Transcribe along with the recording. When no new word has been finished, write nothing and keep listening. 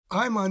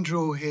I'm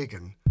Andrew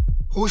O'Hagan,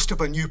 host of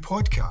a new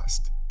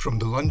podcast from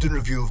the London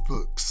Review of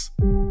Books.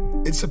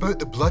 It's about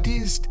the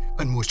bloodiest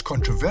and most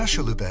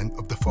controversial event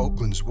of the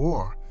Falklands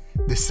War,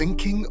 the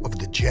sinking of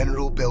the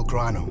General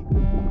Belgrano.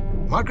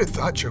 Margaret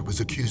Thatcher was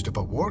accused of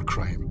a war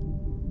crime.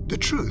 The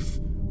truth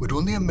would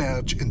only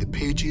emerge in the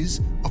pages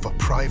of a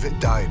private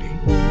diary.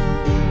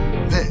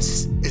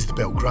 This is the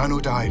Belgrano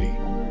Diary.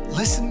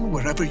 Listen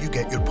wherever you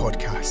get your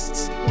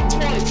podcasts.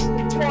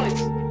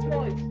 Twice.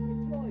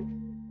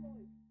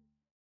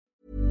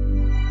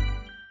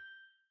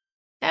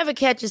 Ever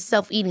catch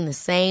yourself eating the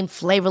same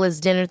flavorless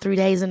dinner 3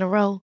 days in a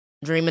row?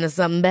 Dreaming of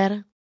something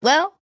better?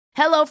 Well,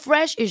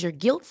 HelloFresh is your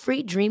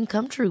guilt-free dream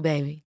come true,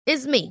 baby.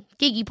 It's me,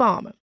 Keke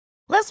Palmer.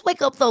 Let's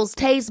wake up those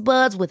taste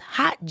buds with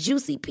hot,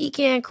 juicy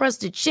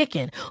pecan-crusted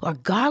chicken or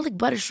garlic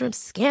butter shrimp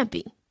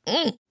scampi.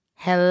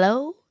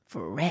 Hello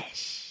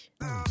Fresh.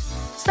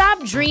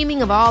 Stop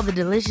dreaming of all the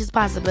delicious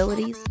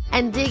possibilities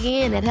and dig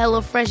in at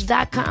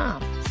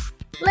HelloFresh.com.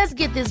 Let's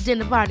get this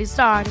dinner party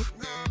started.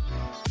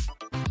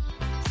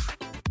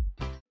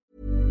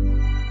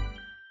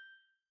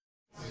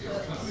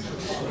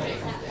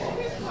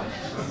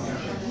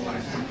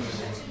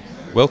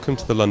 Welcome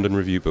to the London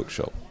Review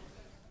Bookshop.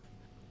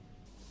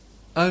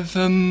 I've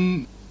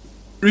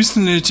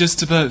recently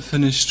just about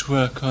finished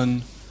work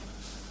on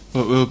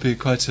what will be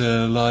quite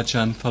a large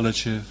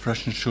anthology of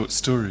Russian short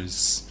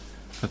stories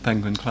for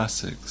Penguin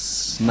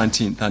Classics,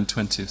 19th and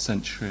 20th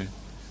century.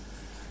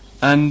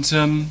 And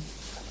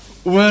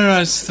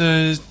whereas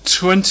the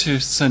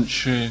 20th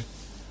century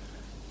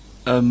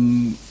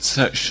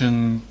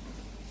section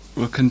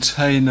will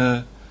contain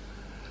a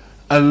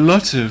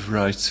lot of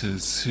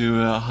writers who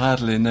are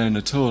hardly known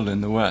at all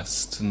in the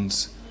West,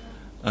 and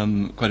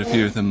quite a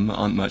few of them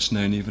aren't much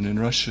known even in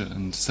Russia,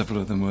 and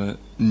several of them were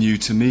new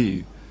to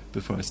me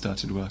before I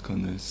started work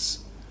on this.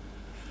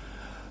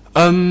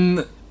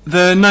 The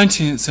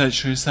 19th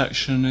century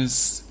section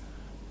is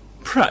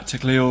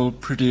practically all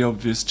pretty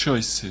obvious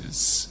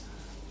choices.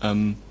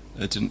 It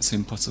didn't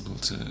seem possible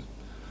to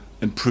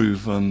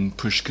improve on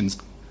Pushkin's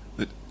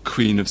The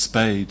Queen of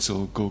Spades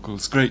or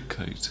Gogol's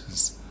Greatcoat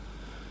as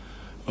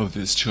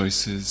obvious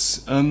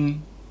choices.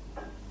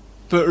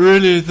 But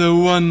really the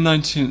one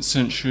 19th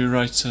century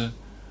writer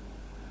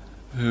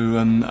who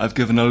I've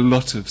given a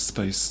lot of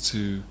space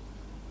to,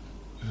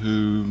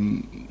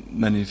 who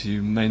many of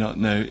you may not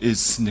know,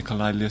 is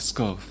Nikolai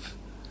Lyskov,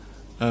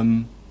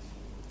 who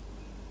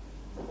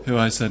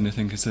I certainly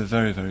think is a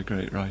very, very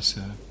great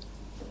writer.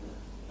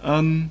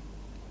 There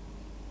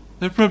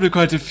are probably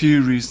quite a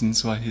few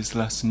reasons why he's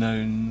less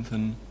known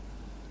than,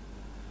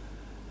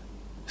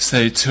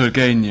 say,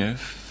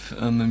 Turgenev.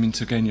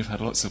 Turgenev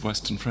had lots of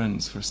Western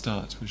friends for a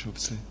start, which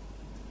obviously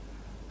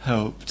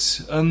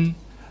helped.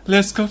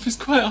 Lyskov is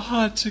quite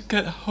hard to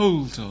get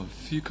hold of.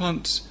 You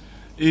can't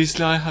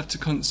easily. I have to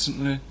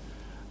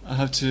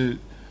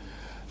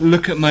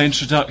look at my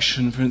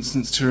introduction, for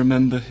instance, to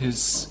remember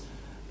his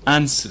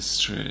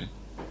ancestry.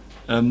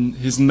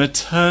 His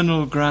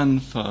maternal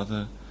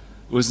grandfather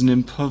was an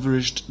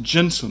impoverished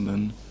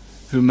gentleman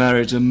who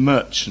married a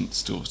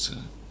merchant's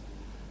daughter.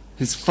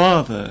 His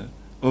father,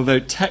 although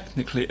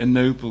technically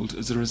ennobled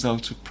as a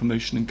result of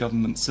promotion in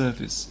government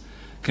service,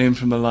 came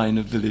from a line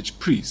of village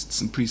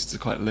priests, and priests are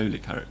quite lowly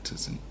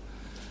characters in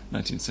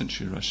 19th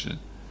century Russia.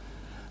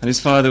 And his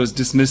father was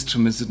dismissed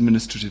from his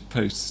administrative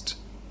post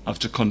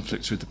after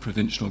conflict with the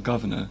provincial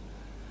governor,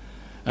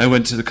 and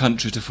went to the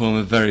country to form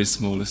a very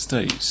small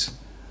estate.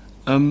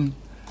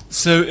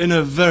 So in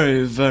a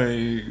very,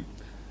 very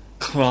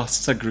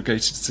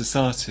class-segregated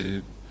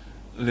society,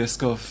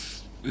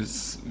 Lyskov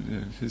is,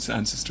 his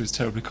ancestry is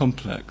terribly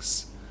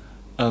complex.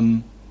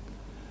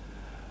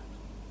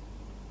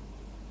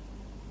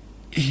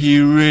 He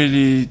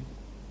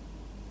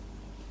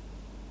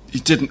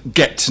didn't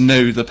get to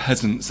know the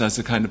peasants as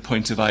a kind of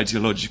point of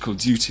ideological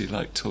duty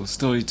like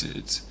Tolstoy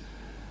did.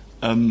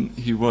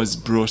 He was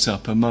brought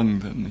up among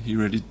them. He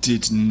really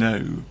did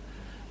know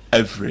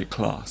every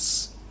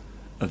class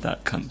of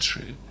that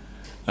country.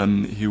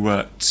 He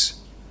worked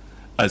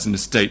as an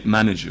estate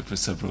manager for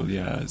several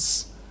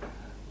years,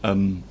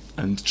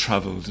 and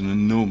travelled an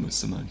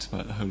enormous amount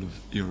about the whole of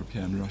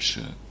European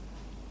Russia.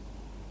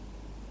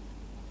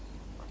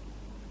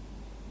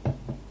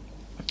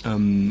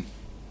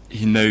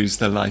 He knows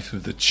the life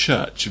of the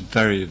church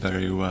very,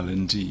 very well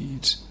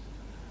indeed.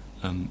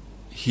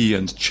 He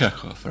and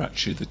Chekhov are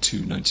actually the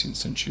two 19th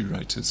century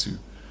writers who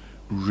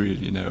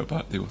really know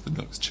about the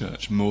Orthodox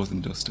Church, more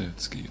than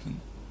Dostoevsky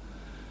even.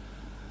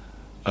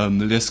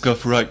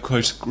 Lyskov wrote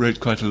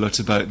quite a lot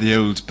about the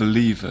Old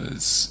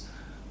Believers,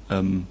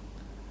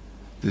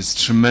 this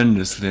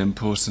tremendously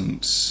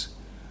important,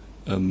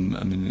 I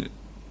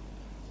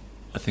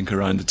think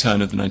around the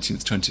turn of the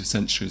 19th, 20th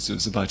centuries, it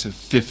was about a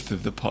fifth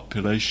of the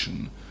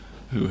population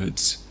who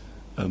had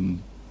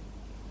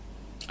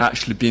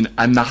actually been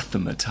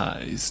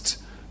anathematized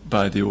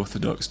by the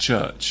Orthodox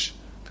Church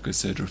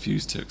because they had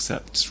refused to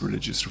accept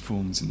religious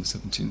reforms in the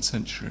 17th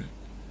century.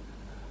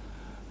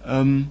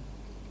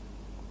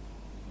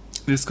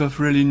 Lyskov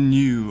really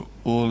knew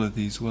all of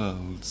these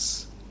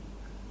worlds.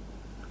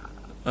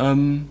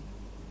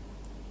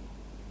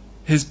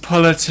 His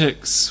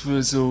politics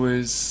was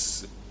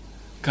always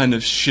kind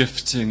of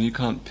shifting. You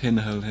can't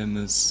pinhole him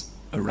as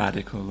a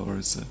radical or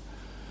as a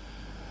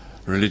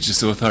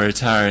religious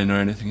authoritarian or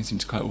anything. He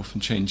seemed to quite often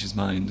change his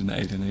mind and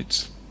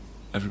alienate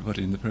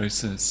everybody in the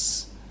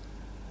process.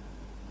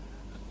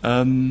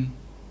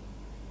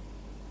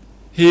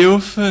 He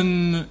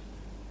often,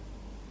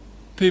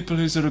 people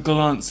who sort of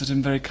glance at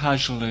him very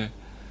casually,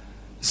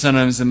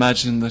 sometimes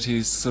imagine that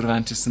he's sort of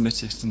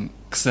anti-Semitic and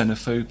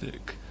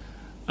xenophobic,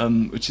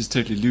 which is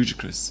totally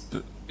ludicrous.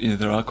 But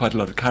there are quite a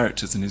lot of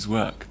characters in his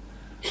work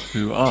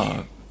who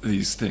are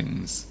these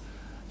things,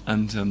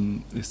 and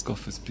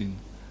Liskov has been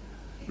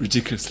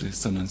ridiculously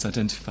sometimes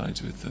identified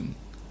with them.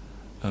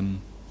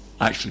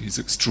 Actually, he's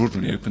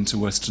extraordinarily open to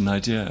Western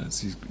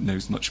ideas. He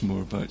knows much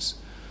more about.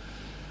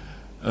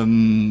 He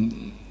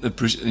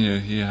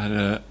had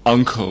an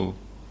uncle.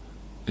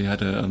 He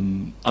had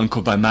an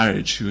uncle by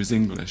marriage who was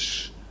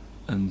English,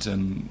 and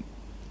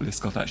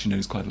Liskov actually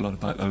knows quite a lot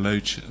about the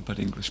Loggia, about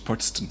English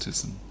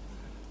Protestantism,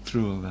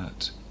 through all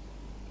that.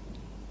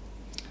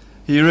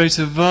 He wrote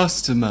a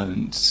vast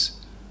amount,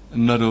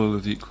 and not all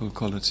of equal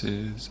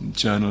quality,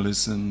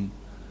 journalism,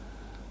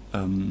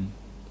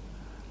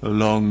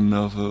 long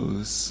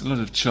novels, a lot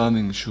of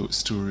charming short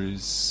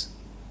stories.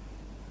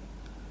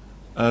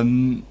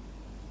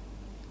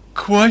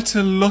 Quite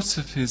a lot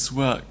of his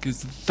work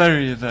is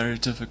very, very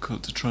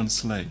difficult to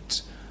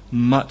translate,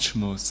 much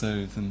more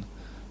so than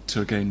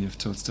Turgenev,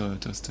 Tolstoy,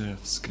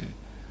 Dostoevsky.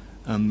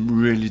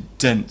 Really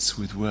dense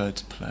with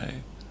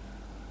wordplay.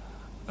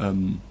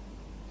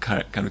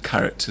 Kind of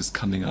characters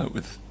coming out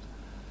with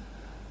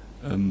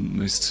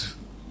most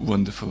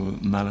wonderful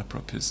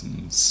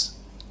malapropisms.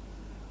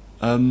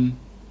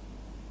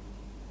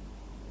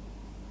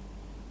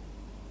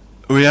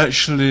 We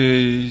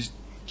actually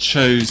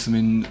chose,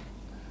 when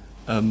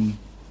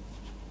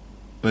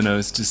I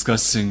was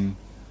discussing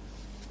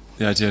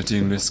the idea of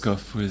doing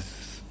Liskov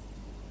with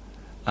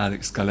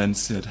Alex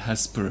Galencia at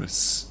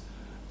Hesperus,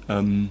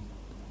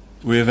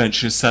 we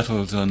eventually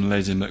settled on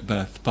Lady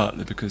Macbeth,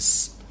 partly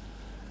because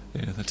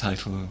the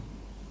title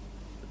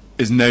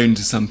is known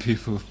to some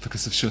people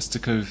because of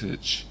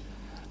Shostakovich,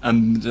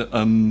 and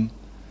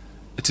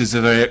it is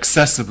a very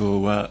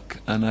accessible work,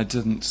 and I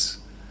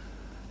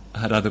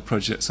had other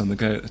projects on the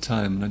go at the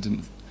time, and I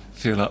didn't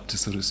feel up to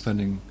sort of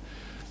spending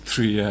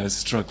 3 years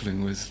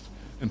struggling with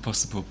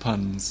impossible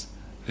puns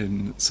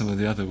in some of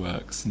the other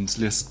works. And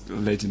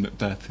Lady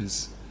Macbeth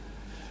is,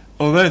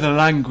 although the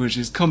language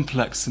is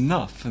complex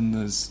enough, and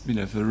there's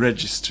the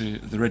register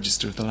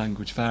of the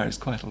language varies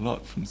quite a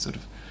lot from sort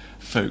of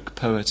folk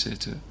poetry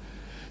to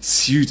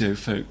pseudo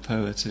folk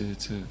poetry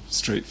to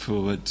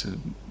straightforward to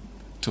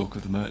talk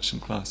of the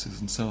merchant classes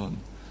and so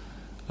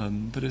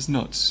on, but it's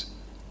not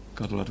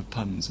got a lot of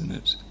puns in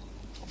it.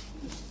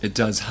 It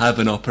does have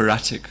an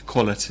operatic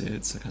quality.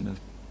 It's a kind of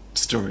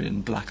story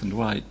in black and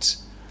white,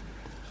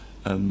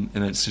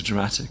 immensely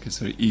dramatic. It's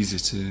very easy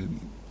to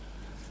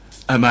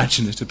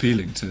imagine it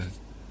appealing to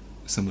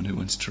someone who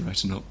wanted to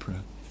write an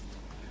opera.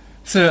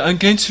 So I'm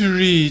going to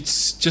read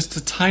just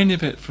a tiny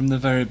bit from the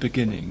very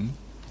beginning.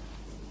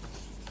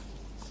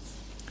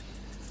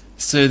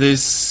 So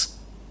this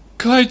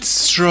quite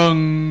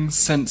strong,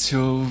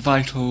 sensual,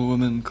 vital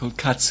woman called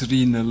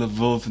Katerina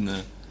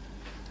Lvovna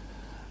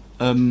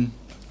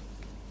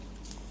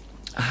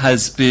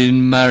has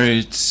been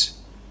married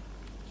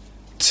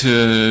to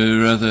a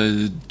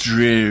rather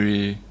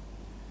dreary,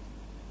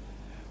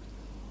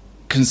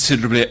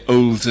 considerably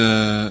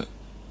older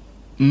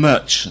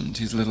merchant.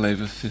 He's a little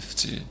over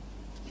 50.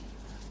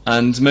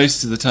 And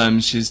most of the time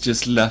she's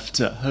just left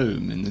at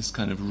home in this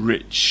kind of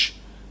rich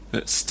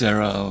but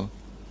sterile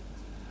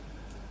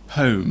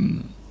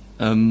home.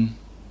 And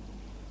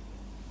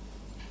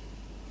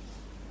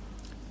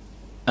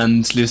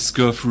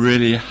Liskov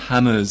really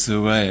hammers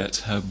away at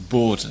her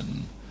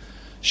boredom.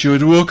 She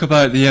would walk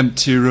about the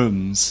empty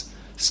rooms,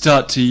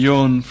 start to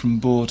yawn from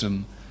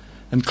boredom,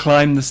 and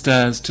climb the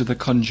stairs to the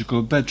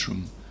conjugal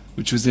bedroom,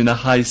 which was in a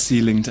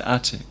high-ceilinged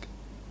attic.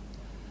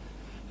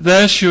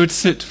 There she would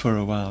sit for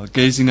a while,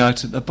 gazing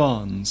out at the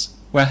barns,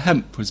 where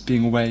hemp was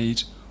being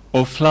weighed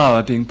or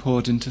flour being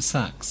poured into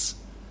sacks.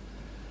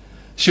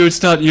 She would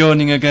start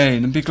yawning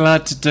again and be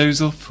glad to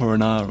doze off for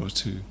an hour or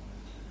two.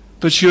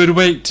 But she would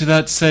wake to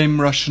that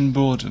same Russian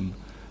boredom,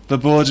 the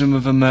boredom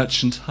of a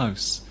merchant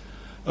house,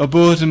 a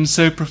boredom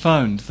so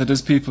profound that,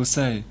 as people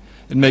say,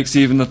 it makes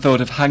even the thought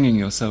of hanging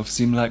yourself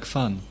seem like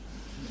fun.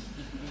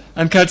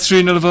 And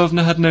Katerina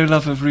Lvovna had no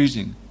love of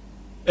reading.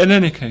 In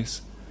any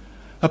case,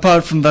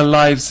 apart from the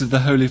lives of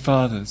the Holy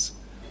Fathers,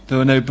 there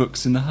were no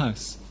books in the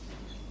house.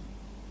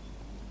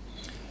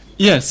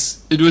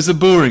 Yes, it was a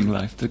boring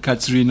life that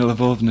Katerina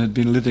Lvovna had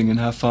been living in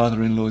her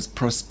father-in-law's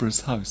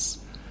prosperous house,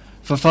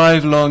 for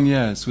 5 long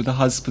years with a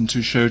husband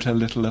who showed her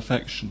little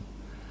affection.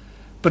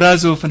 But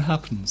as often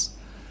happens,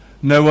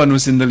 no one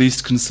was in the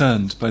least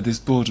concerned by this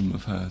boredom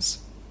of hers.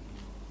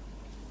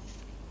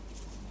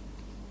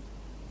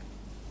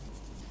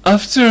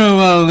 After a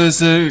while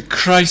there's a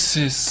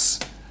crisis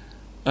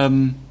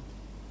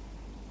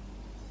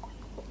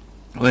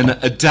when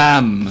a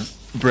dam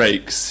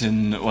breaks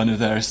in one of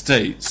their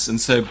estates, and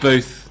so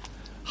both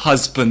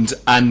husband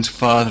and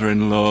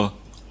father-in-law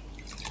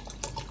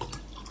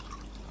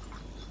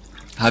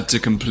had to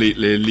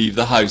completely leave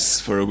the house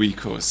for a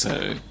week or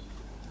so.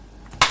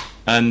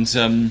 And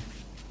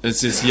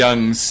there's this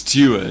young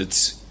steward,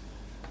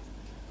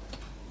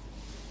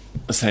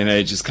 the same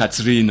age as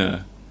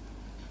Katerina,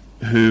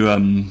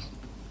 who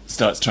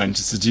starts trying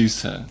to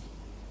seduce her.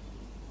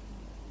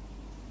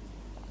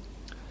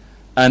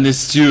 And this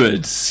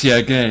steward,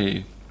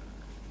 Sergei,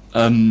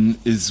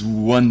 is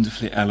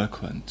wonderfully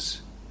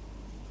eloquent.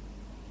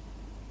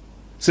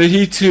 So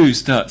he too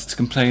starts to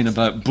complain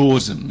about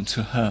boredom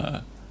to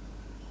her.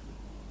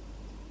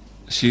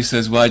 She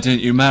says, "Why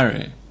don't you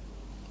marry?"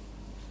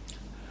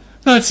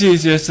 "That's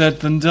easier said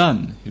than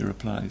done," he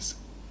replies.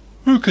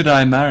 "Who could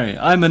I marry?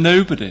 I'm a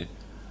nobody.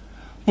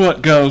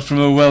 What girl from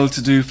a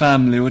well-to-do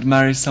family would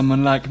marry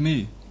someone like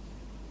me?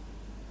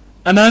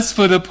 And as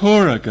for the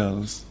poorer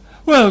girls,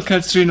 well,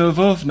 Katerina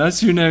Lvovna,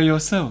 as you know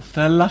yourself,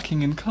 they're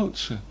lacking in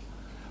culture.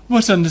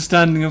 What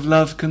understanding of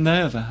love can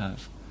they ever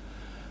have?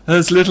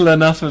 There's little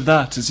enough of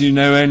that, as you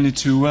know only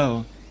too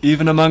well,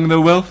 even among the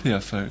wealthier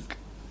folk.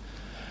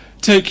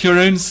 Take your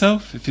own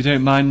self, if you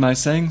don't mind my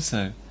saying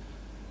so.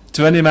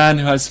 To any man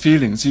who has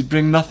feelings, you'd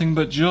bring nothing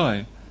but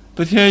joy.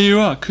 But here you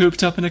are,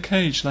 cooped up in a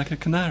cage like a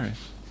canary."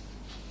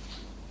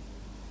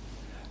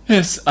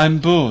 "Yes, I'm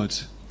bored,"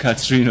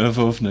 Katerina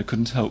Lvovna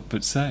couldn't help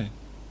but say.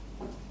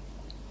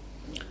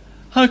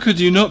 "How could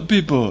you not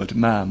be bored,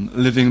 ma'am,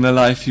 living the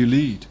life you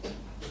lead?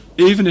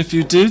 Even if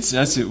you did,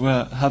 as it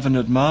were, have an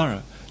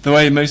admirer, the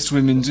way most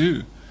women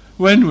do,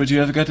 when would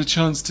you ever get a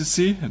chance to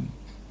see him?"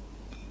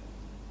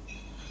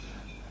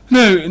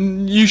 "No,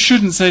 you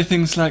shouldn't say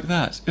things like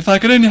that. If I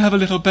could only have a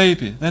little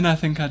baby, then I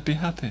think I'd be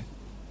happy."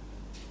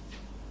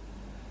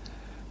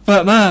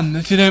 "But, ma'am,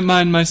 if you don't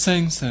mind my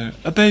saying so,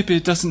 a baby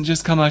doesn't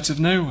just come out of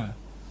nowhere.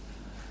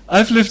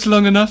 I've lived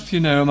long enough, you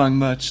know, among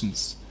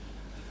merchants.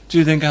 Do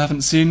you think I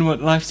haven't seen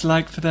what life's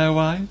like for their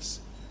wives?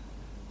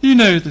 You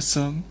know the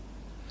song.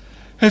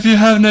 If you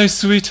have no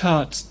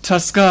sweetheart,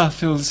 Toska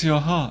fills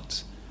your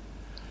heart.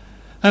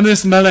 And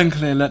this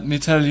melancholy, let me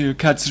tell you,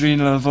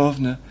 Katerina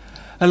Lvovna,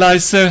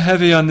 lies so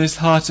heavy on this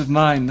heart of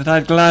mine that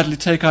I'd gladly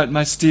take out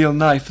my steel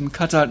knife and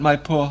cut out my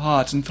poor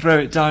heart and throw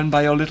it down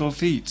by your little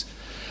feet.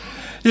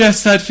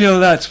 Yes, I'd feel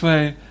that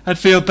way. I'd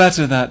feel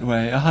better that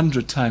way,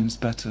 100 times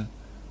better."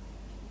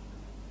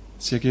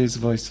 Sergei's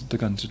voice had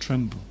begun to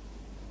tremble.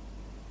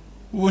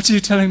 "What are you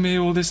telling me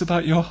all this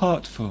about your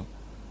heart for?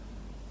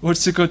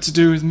 What's it got to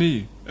do with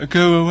me?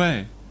 Go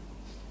away."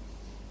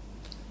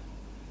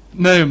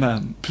 "No,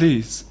 ma'am,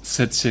 please,"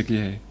 said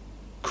Sergei,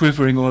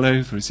 quivering all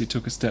over as he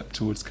took a step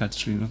towards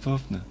Katerina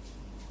Lvovna.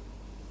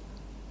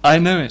 "I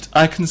know it,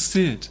 I can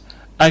see it.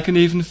 I can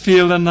even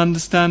feel and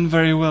understand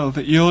very well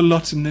that your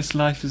lot in this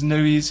life is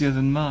no easier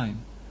than mine.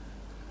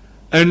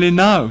 Only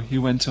now," he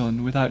went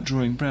on without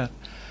drawing breath,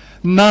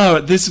 "now,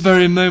 at this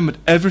very moment,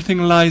 everything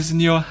lies in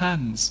your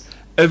hands.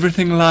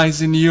 Everything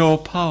lies in your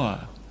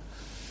power."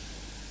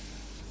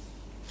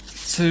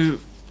 So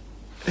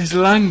his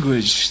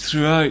language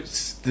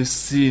throughout this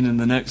scene and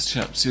the next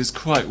chapter is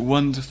quite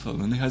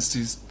wonderful, and he has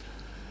these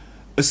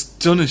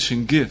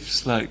astonishing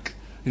gifts, like,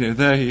 you know,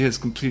 there he is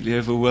completely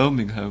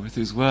overwhelming her with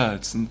his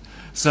words and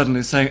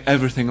suddenly saying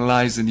everything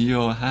lies in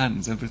your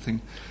hands,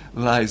 everything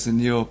lies in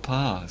your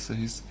power. So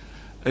he's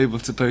able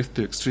to both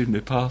be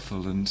extremely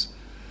powerful and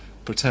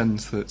pretend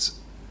that,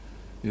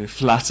 you know,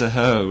 flatter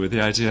her with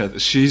the idea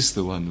that she's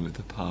the one with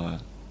the power.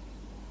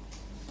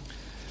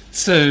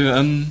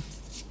 So,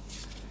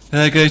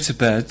 they go to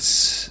bed.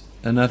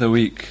 Another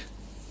week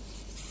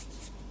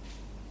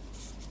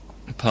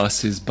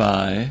passes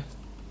by.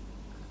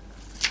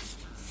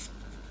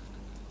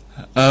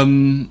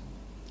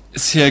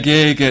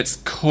 Sergei gets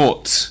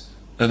caught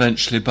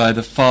eventually by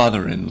the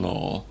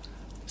father-in-law.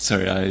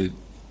 Sorry, I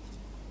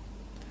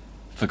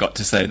forgot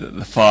to say that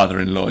the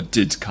father-in-law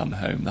did come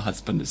home. The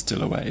husband is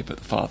still away, but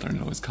the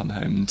father-in-law has come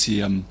home, and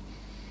he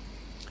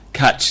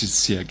catches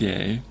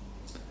Sergei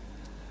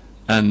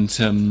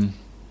and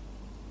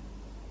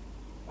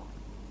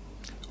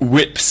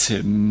whips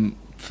him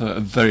for a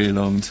very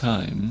long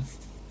time,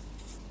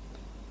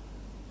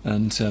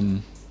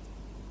 and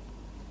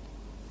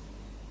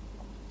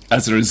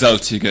as a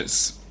result he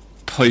gets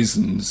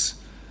poisoned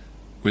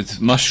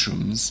with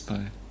mushrooms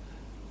by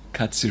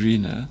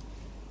Katerina.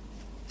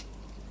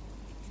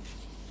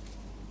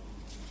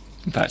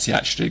 In fact, he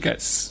actually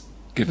gets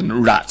given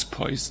rat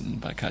poison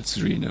by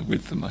Katerina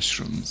with the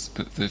mushrooms,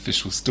 but the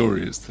official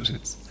story is that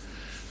it's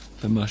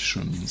the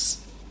mushrooms.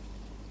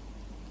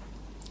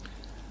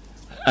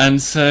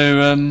 And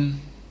so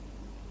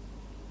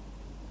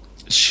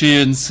she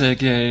and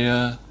Sergei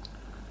are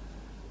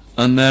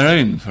on their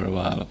own for a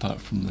while,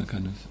 apart from the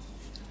kind of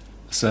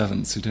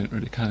servants who don't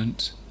really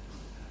count.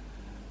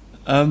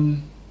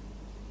 And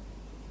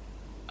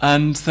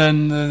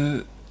then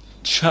the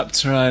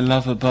chapter I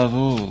love above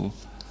all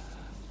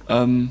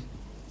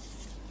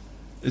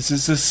is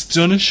this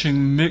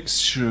astonishing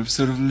mixture of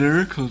sort of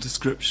lyrical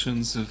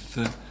descriptions of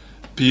the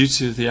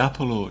beauty of the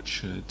apple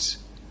orchard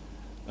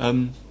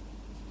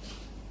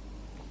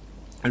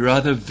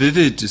rather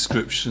vivid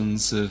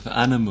descriptions of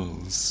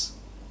animals,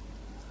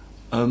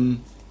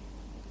 and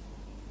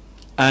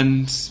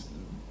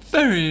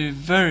very,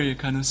 very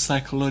kind of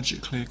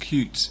psychologically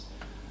acute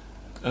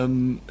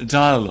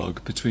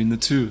dialogue between the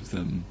two of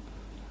them,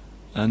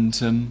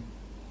 and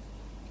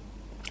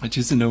which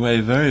is in a way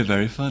very,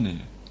 very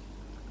funny.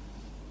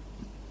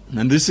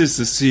 And this is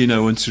the scene I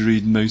want to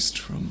read most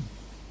from.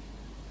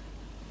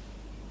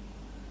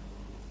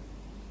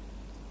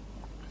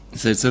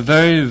 So it's a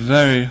very,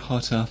 very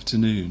hot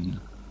afternoon.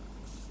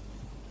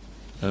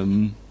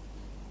 They're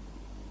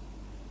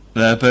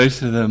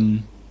both of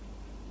them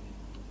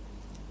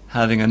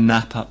having a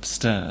nap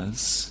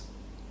upstairs.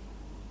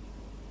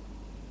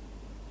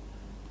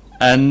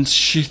 And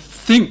she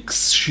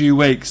thinks she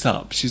wakes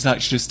up. She's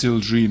actually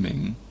still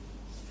dreaming.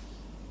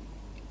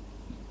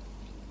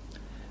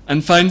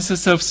 And finds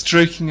herself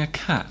stroking a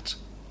cat.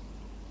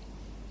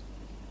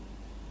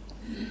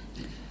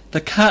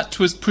 The cat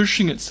was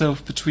pushing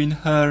itself between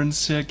her and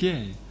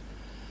Sergei,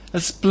 a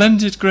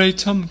splendid grey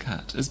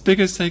tomcat, as big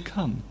as they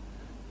come,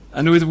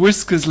 and with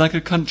whiskers like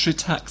a country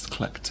tax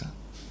collector.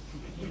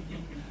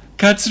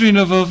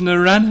 Katerina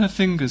Lvovna ran her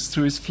fingers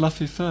through his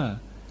fluffy fur,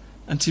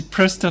 and he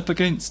pressed up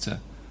against her,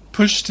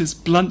 pushed his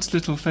blunt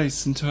little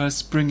face into her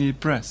springy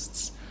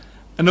breasts,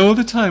 and all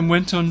the time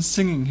went on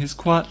singing his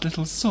quiet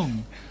little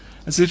song,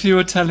 as if he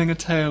were telling a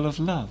tale of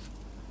love.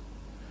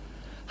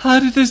 "How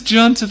did this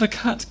giant of a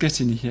cat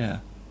get in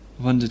here?"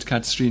 wondered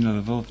Katerina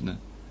Lvovna.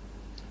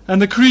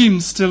 "And the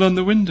cream's still on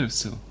the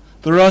windowsill.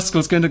 The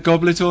rascal's going to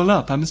gobble it all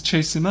up. I must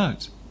chase him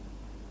out."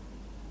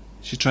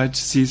 She tried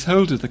to seize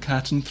hold of the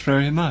cat and throw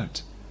him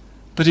out,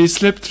 but he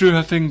slipped through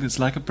her fingers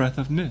like a breath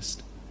of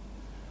mist.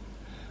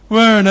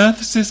 "Where on earth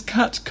has this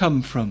cat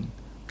come from?"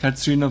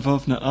 Katerina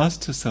Lvovna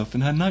asked herself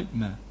in her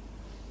nightmare.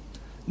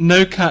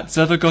 "No cat's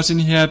ever got in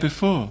here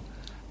before,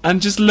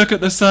 and just look at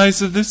the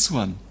size of this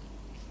one."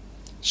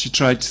 She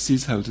tried to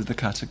seize hold of the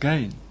cat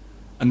again,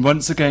 and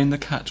once again the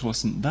cat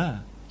wasn't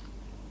there.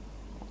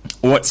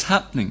 "What's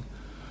happening?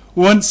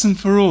 Once and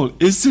for all,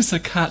 is this a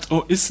cat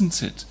or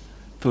isn't it?"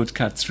 thought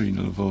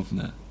Katerina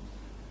Lvovna.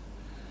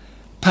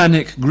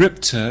 Panic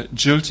gripped her,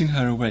 jolting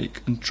her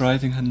awake and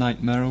driving her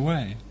nightmare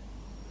away.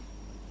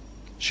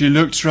 She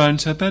looked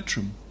round her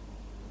bedroom.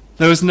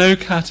 There was no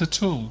cat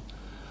at all,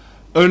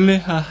 only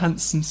her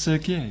handsome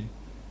Sergei,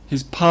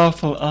 his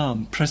powerful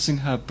arm pressing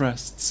her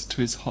breasts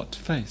to his hot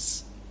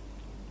face.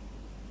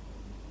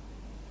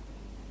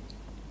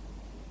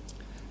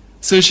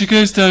 So she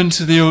goes down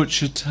to the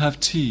orchard to have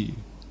tea,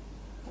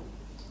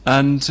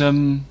 and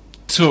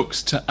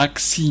talks to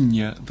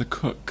Aksinya, the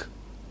cook.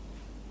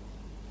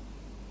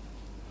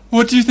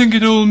 "What do you think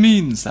it all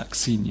means,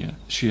 Aksinya?"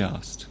 she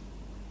asked.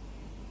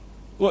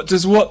 "What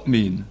does what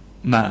mean,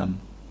 ma'am?"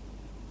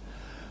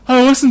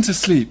 "I wasn't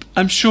asleep.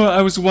 I'm sure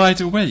I was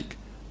wide awake,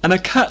 and a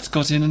cat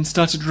got in and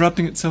started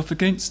rubbing itself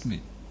against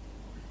me."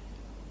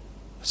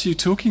 "What are you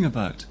talking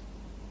about?"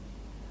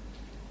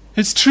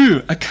 "It's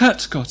true, a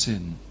cat got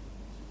in."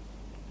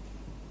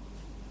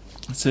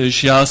 So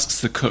she asks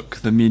the cook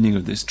the meaning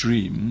of this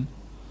dream.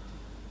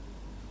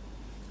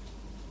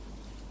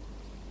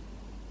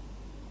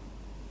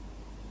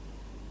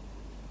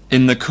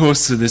 In the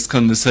course of this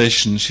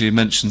conversation, she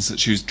mentions that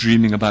she was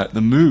dreaming about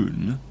the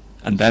moon,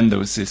 and then there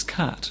was this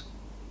cat.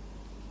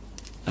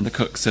 And the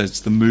cook says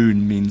the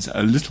moon means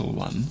a little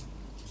one.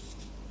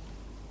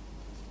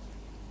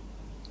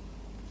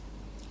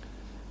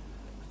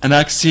 And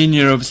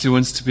Aksinya obviously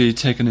wants to be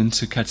taken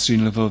into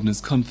Katerina Lvovna's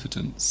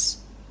confidence.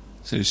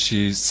 So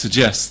she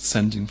suggests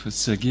sending for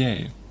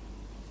Sergei.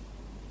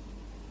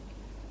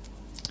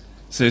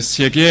 So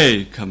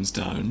Sergei comes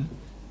down,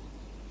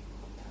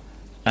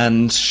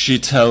 and she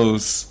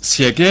tells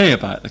Sergei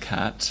about the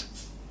cat.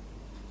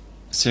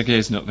 Sergei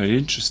is not very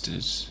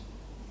interested.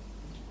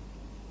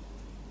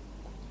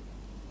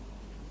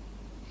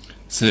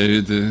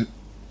 So the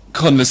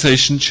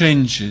conversation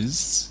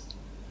changes.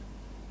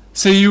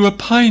 "So you were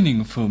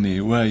pining for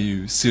me, were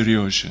you,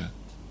 Seryozha?"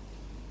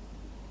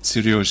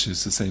 Seryozha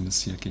is the same as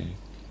Sergei.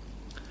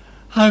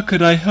 "How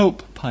could I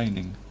help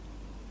pining?"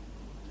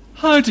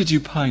 "How did you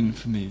pine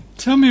for me?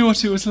 Tell me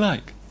what it was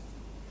like."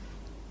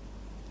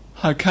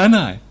 "How can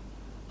I?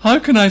 How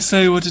can I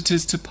say what it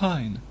is to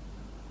pine?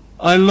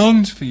 I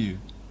longed for you."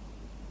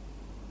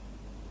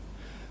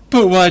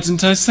 "But why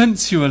didn't I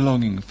sense you were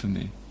longing for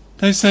me?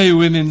 They say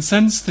women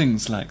sense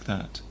things like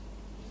that."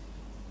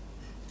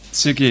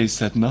 Sergei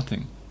said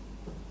nothing.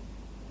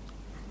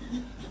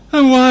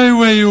 "And why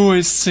were you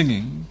always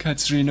singing?"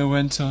 Katerina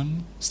went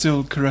on,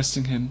 still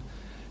caressing him,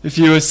 "if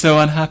you were so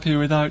unhappy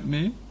without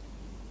me?"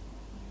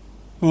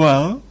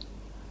 "Well,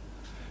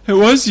 it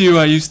was you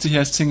I used to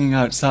hear singing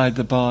outside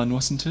the barn,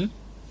 wasn't it?"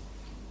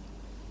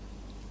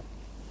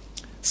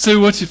 "So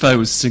what if I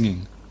was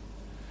singing?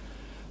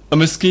 A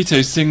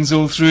mosquito sings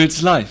all through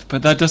its life,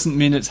 but that doesn't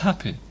mean it's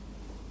happy,"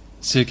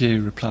 Sergei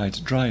replied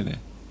dryly.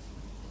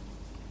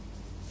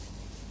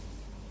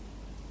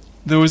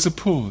 There was a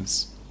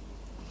pause.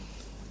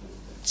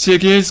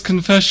 Sergei's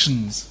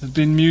confessions had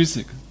been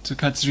music to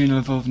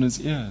Katerina Lvovna's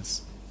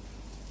ears.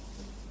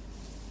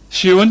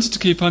 She wanted to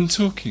keep on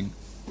talking,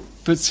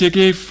 but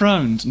Sergei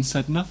frowned and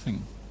said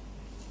nothing.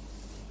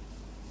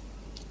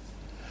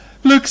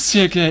 "Look,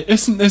 Sergei,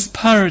 isn't this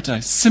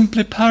paradise,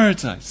 simply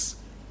paradise?"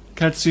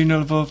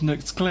 Katerina Lvovna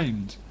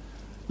exclaimed,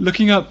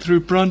 looking up through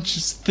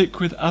branches thick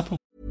with apple.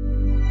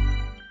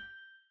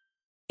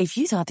 If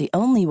you thought the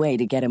only way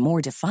to get a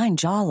more defined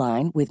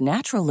jawline with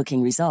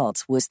natural-looking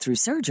results was through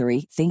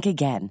surgery, think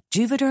again.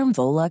 Juvederm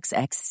Volux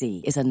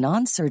XC is a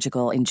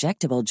non-surgical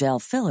injectable gel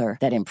filler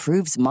that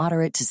improves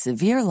moderate to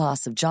severe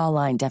loss of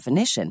jawline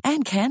definition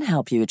and can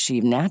help you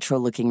achieve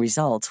natural-looking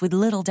results with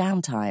little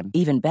downtime.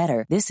 Even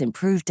better, this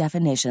improved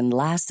definition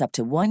lasts up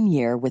to 1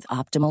 year with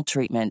optimal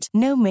treatment.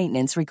 No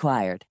maintenance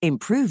required.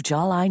 Improve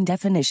jawline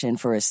definition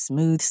for a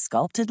smooth,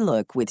 sculpted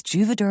look with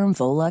Juvederm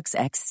Volux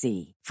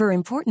XC. For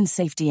important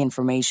safety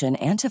information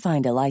and to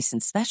find a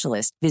licensed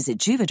specialist, visit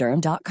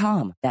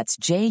Juvederm.com. That's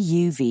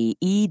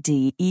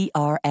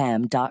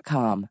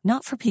JUVEDERM.com.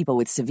 Not for people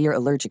with severe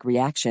allergic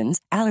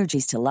reactions,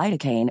 allergies to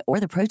lidocaine,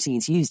 or the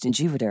proteins used in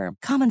Juvederm.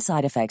 Common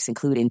side effects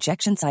include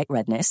injection site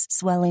redness,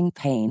 swelling,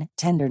 pain,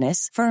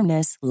 tenderness,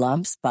 firmness,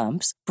 lumps,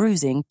 bumps,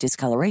 bruising,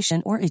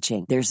 discoloration, or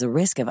itching. There's a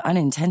risk of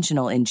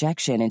unintentional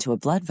injection into a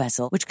blood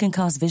vessel, which can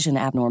cause vision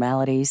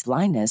abnormalities,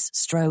 blindness,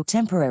 stroke,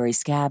 temporary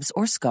scabs,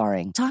 or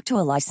scarring. Talk to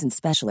a licensed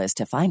specialist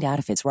to find out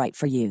if it's right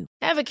for you.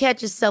 Ever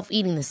catch yourself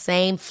eating the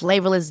same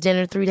flavorless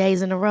dinner 3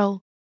 days in a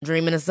row?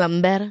 Dreaming of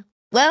something better?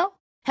 Well,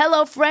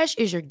 HelloFresh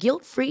is your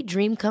guilt-free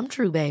dream come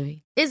true,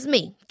 baby. It's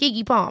me,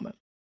 Keke Palmer.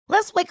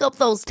 Let's wake up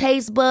those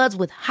taste buds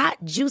with hot,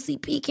 juicy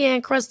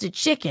pecan-crusted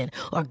chicken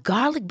or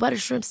garlic butter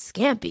shrimp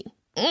scampi.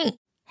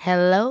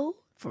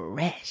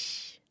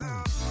 HelloFresh.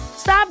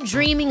 Stop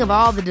dreaming of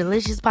all the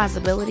delicious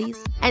possibilities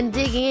and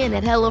dig in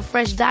at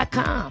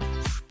HelloFresh.com.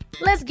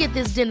 Let's get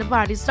this dinner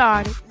party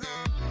started.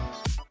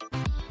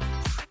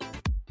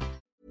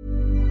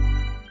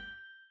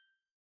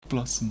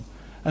 Blossom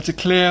at a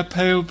clear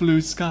pale blue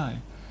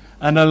sky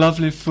and a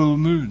lovely full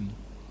moon.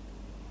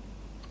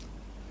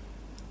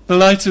 The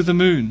light of the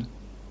moon,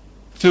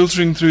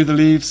 filtering through the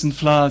leaves and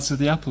flowers of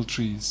the apple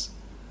trees,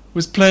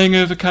 was playing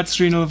over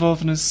Katerina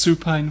Lvovna's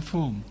supine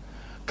form,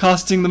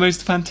 casting the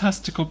most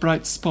fantastical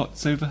bright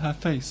spots over her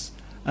face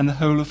and the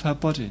whole of her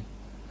body.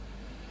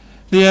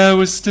 The air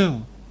was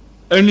still.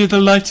 Only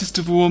the lightest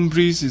of warm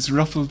breezes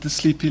ruffled the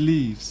sleepy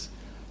leaves,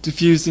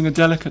 diffusing a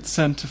delicate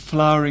scent of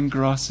flowering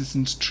grasses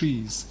and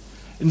trees,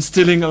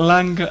 instilling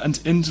languor and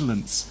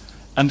indolence,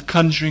 and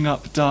conjuring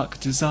up dark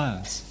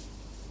desires.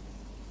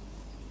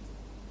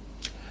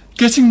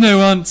 Getting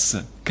no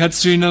answer,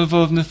 Katerina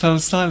Lvovna fell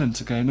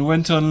silent again and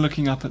went on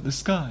looking up at the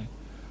sky,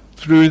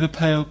 through the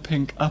pale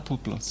pink apple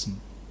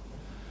blossom.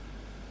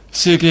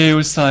 Sergei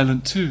was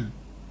silent too.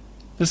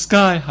 The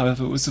sky,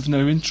 however, was of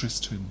no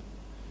interest to him.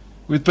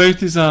 With both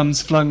his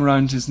arms flung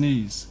round his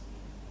knees,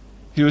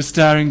 he was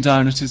staring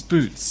down at his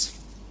boots.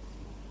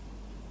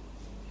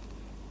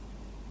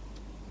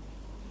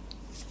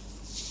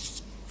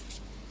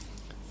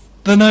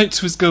 The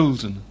night was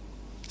golden.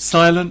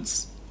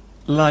 Silence,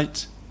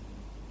 light,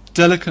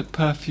 delicate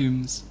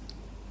perfumes,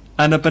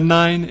 and a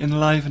benign,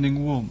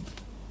 enlivening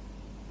warmth.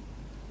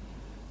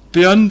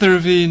 Beyond the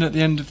ravine at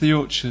the end of the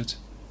orchard,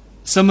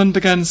 someone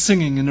began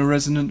singing in a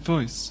resonant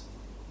voice.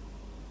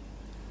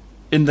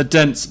 In the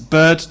dense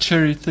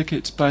bird-cherry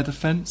thicket by the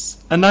fence,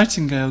 a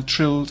nightingale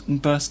trilled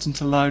and burst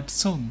into loud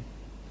song.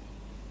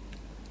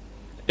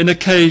 In a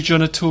cage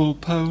on a tall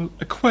pole,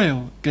 a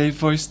quail gave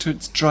voice to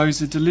its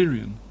drowsy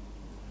delirium.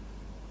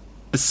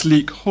 A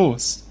sleek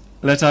horse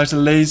let out a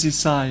lazy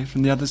sigh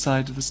from the other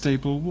side of the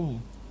stable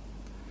wall,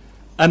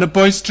 and a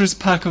boisterous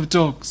pack of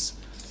dogs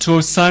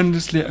tore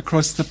soundlessly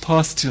across the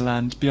pasture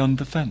land beyond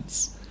the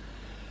fence,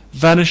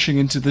 vanishing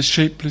into the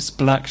shapeless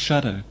black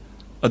shadow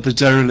of the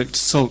derelict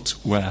salt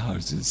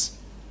warehouses.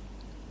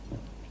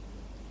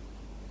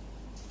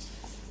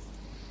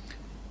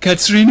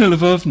 Katerina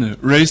Lvovna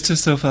raised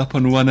herself up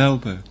on one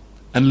elbow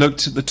and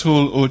looked at the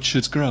tall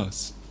orchard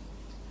grass.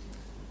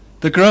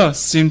 The grass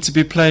seemed to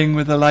be playing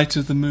with the light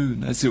of the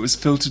moon as it was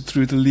filtered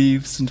through the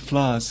leaves and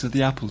flowers of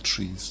the apple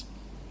trees.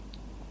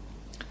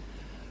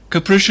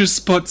 Capricious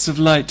spots of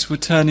light were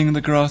turning the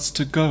grass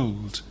to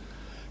gold,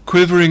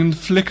 quivering and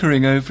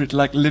flickering over it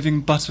like living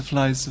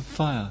butterflies of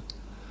fire.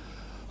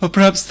 Or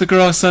perhaps the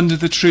grass under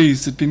the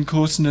trees had been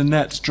caught in a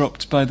net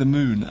dropped by the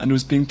moon and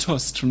was being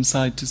tossed from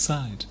side to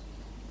side.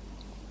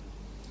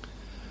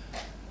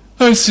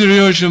 "Oh,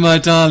 Seryozha, my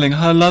darling,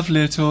 how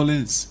lovely it all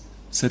is,"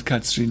 said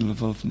Katerina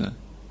Lvovna.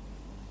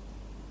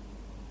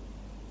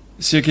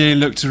 Sergei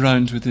looked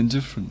around with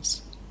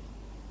indifference.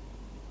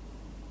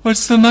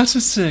 "What's the matter,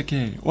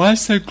 Sergei? Why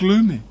so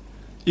gloomy?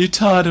 Are you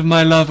tired of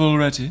my love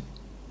already?"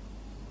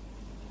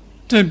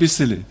 "Don't be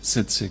silly,"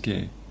 said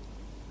Sergei.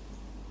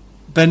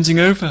 Bending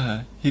over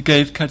her, he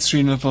gave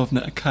Katerina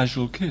Lvovna a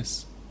casual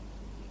kiss.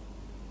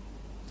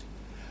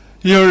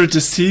 "You're a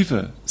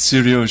deceiver,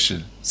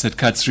 Seryozha," said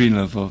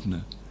Katerina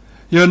Lvovna.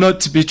 "You're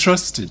not to be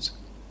trusted."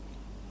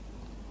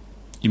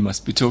 "You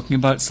must be talking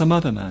about some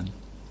other man,"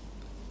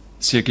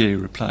 Sergei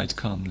replied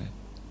calmly.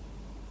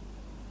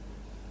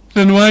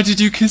 "Then why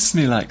did you kiss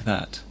me like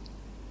that?"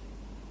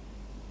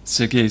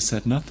 Sergei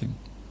said nothing.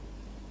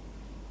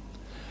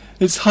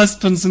 "It's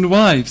husbands and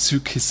wives who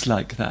kiss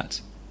like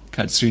that,"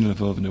 Katerina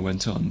Lvovna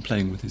went on,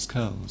 playing with his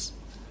curls.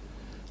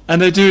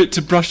 "And they do it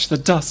to brush the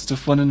dust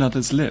off one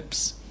another's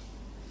lips.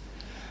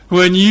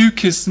 When you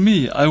kiss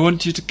me, I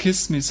want you to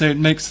kiss me so it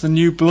makes the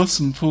new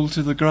blossom fall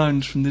to the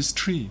ground from this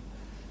tree.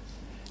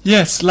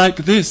 Yes,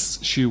 like this,"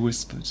 she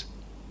whispered,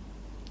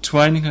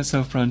 twining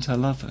herself round her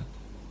lover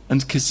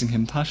and kissing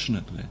him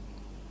passionately.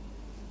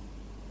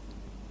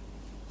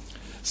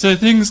 So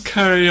things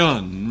carry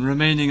on,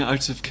 remaining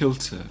out of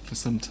kilter for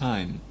some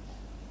time.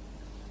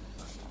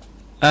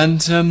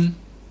 And,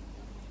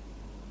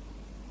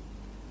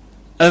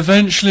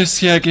 eventually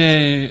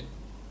Sergei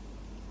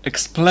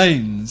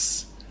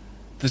explains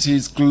that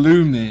he's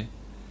gloomy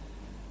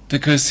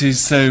because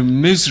he's so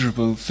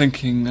miserable,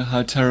 thinking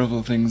how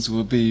terrible things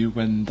will be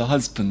when the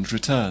husband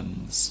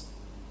returns.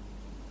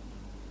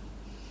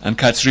 And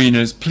Katerina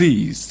is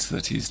pleased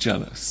that he's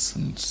jealous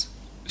and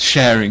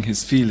sharing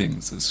his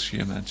feelings, as she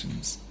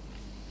imagines.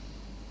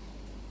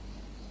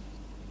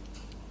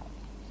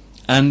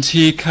 And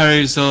he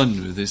carries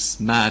on with this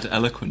mad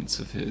eloquence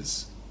of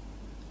his.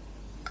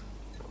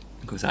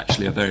 It was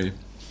actually a very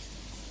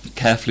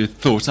carefully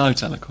thought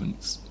out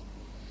eloquence.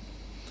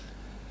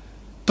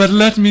 "But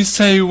let me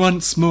say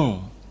once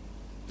more,"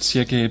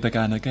 Sergei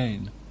began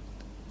again,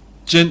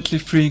 gently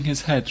freeing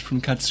his head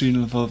from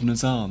Katerina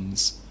Lvovna's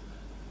arms,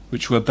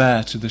 which were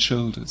bare to the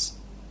shoulders.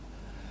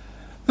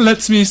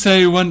 "Let me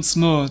say once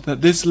more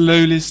that this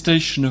lowly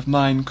station of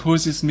mine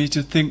causes me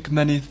to think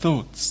many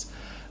thoughts,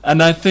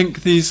 and I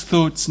think these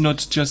thoughts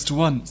not just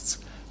once,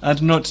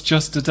 and not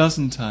just a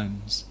dozen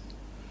times.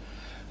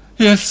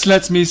 Yes,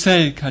 let me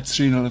say,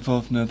 Katerina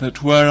Lvovna,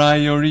 that were I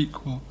your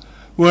equal,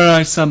 were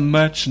I some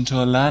merchant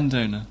or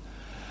landowner,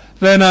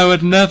 then I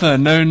would never,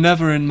 no,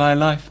 never in my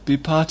life be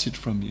parted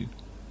from you.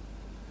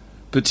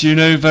 But you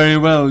know very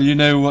well, you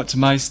know what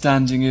my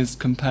standing is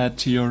compared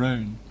to your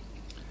own.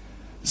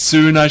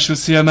 Soon I shall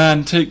see a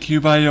man take you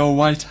by your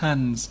white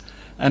hands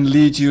and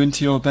lead you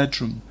into your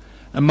bedroom,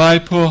 and my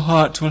poor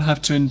heart will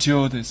have to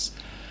endure this,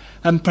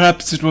 and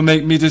perhaps it will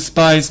make me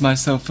despise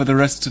myself for the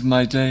rest of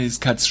my days,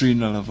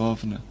 Katerina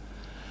Lvovna.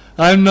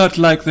 I am not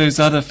like those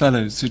other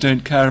fellows who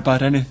don't care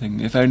about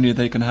anything if only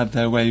they can have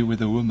their way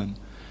with a woman.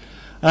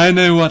 I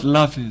know what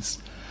love is,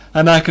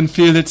 and I can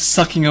feel it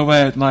sucking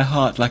away at my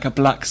heart like a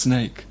black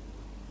snake.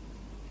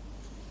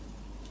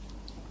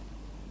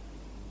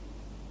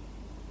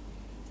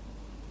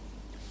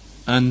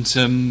 And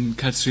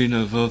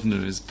Katerina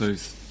Lvovna is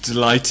both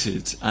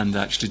delighted and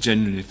actually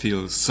genuinely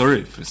feels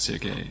sorry for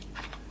Sergei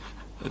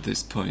at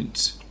this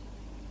point.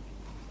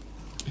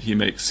 He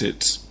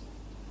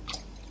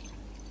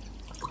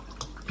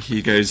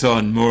goes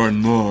on more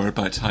and more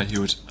about how he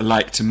would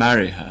like to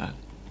marry her.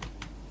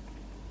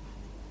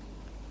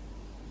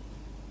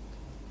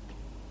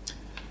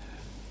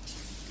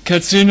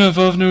 Katerina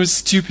Lvovna was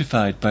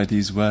stupefied by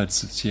these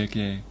words of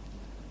Sergei,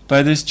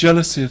 by this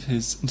jealousy of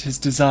his and his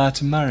desire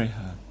to marry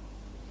her.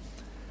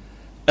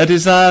 A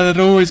desire that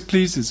always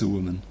pleases a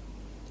woman,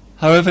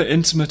 however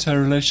intimate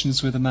her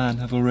relations with a man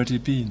have already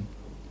been.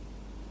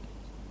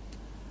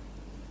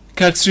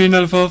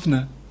 Katerina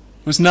Lvovna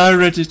was now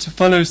ready to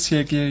follow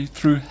Sergei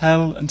through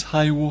hell and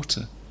high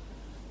water,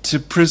 to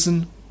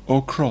prison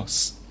or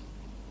cross.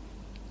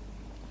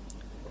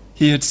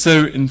 He had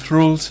so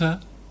enthralled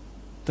her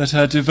that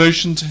her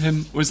devotion to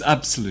him was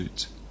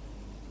absolute.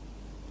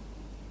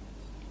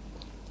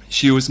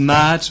 She was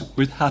mad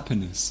with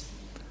happiness.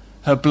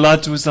 Her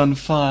blood was on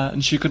fire,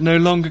 and she could no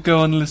longer go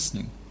on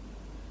listening.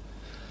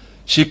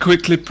 She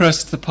quickly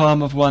pressed the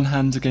palm of one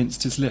hand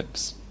against his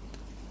lips,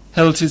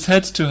 held his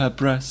head to her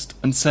breast,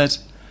 and said,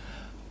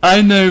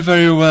 I know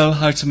very well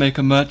how to make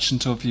a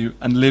merchant of you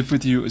and live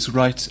with you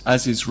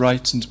as is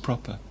right and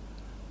proper.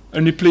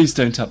 Only please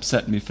don't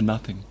upset me for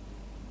nothing.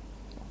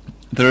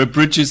 There are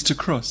bridges to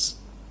cross,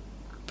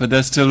 but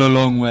there's still a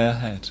long way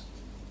ahead.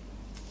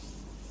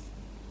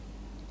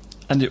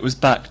 And it was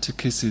back to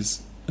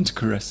kisses and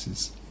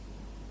caresses.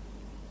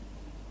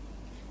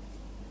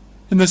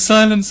 In the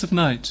silence of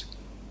night,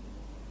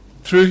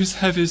 through his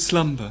heavy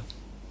slumber,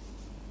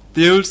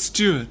 the old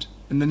steward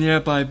in the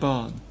nearby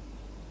barn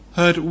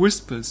heard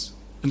whispers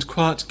and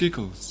quiet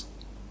giggles,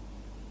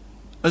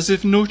 as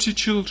if naughty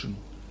children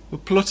were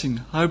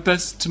plotting how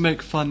best to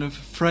make fun of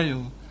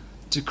frail,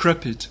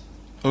 decrepit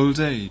old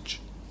age.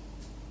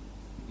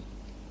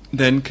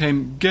 Then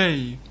came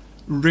gay,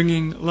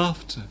 ringing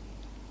laughter,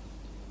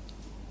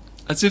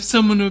 as if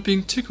someone were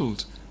being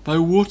tickled by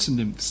water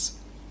nymphs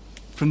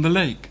from the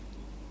lake.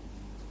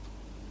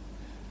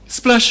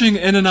 Splashing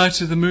in and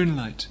out of the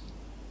moonlight,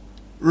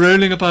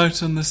 rolling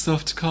about on the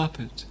soft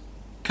carpet,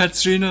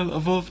 Katerina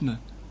Lvovna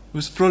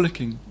was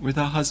frolicking with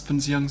her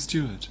husband's young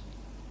steward.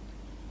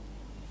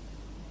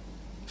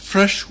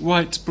 Fresh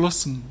white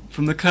blossom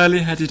from the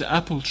curly-headed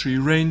apple tree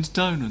rained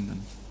down on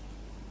them,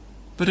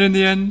 but in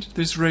the end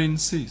this rain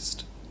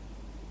ceased.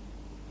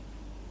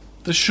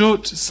 The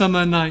short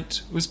summer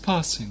night was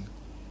passing.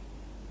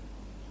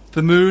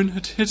 The moon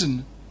had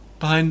hidden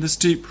behind the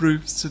steep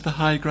roofs of the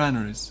high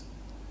granaries,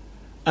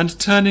 and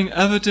turning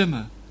ever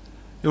dimmer,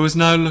 it was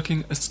now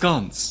looking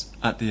askance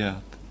at the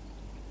earth.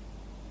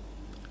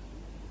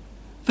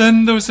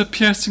 Then there was a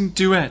piercing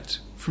duet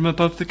from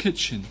above the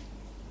kitchen,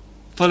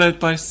 followed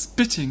by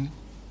spitting,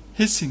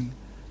 hissing,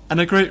 and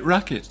a great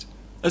racket,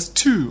 as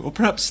 2 or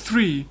perhaps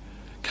 3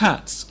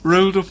 cats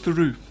rolled off the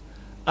roof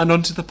and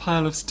onto the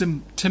pile of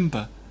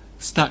timber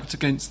stacked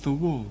against the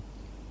wall.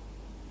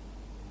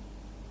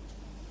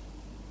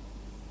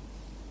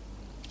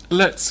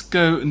 "Let's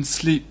go and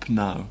sleep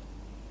now,"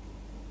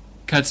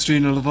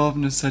 Katerina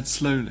Lvovna said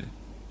slowly,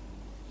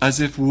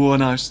 as if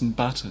worn out and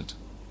battered.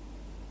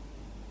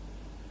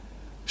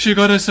 She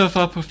got herself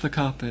up off the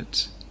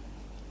carpet,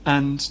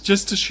 and,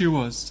 just as she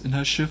was, in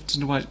her shift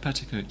and white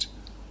petticoat,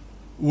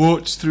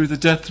 walked through the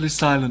deathly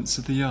silence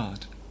of the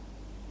yard.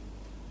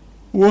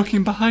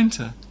 Walking behind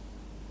her,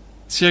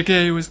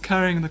 Sergei was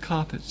carrying the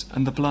carpet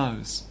and the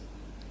blouse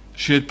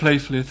she had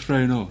playfully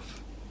thrown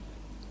off.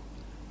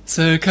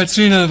 So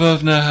Katerina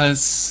Lvovna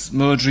has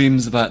more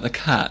dreams about the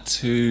cat,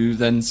 who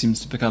then seems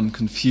to become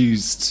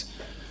confused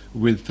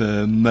with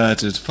the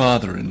murdered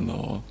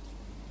father-in-law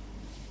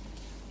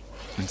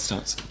and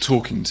starts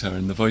talking to her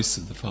in the voice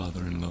of the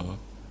father-in-law.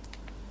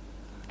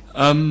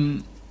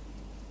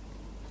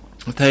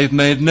 They've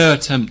made no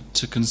attempt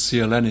to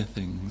conceal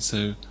anything,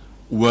 so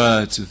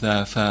word of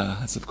their affair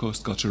has of course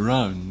got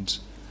around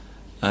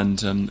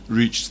and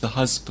reached the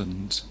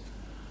husband,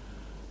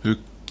 who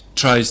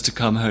tries to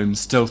come home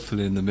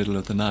stealthily in the middle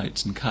of the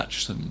night and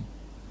catch them.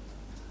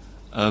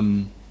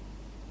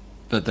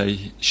 But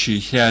she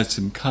hears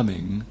him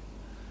coming,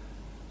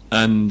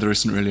 and there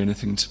isn't really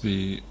anything to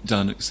be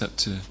done except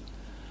to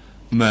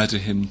murder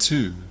him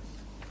too.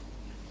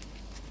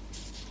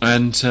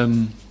 And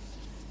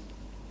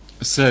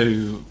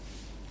so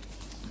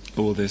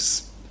all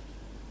this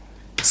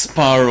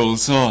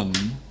spirals on.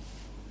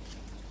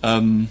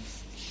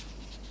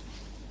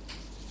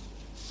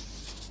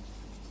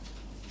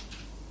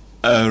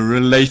 A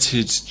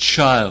related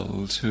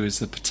child who is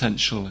the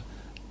potential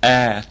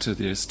heir to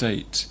the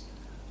estate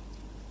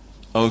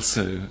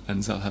also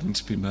ends up having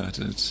to be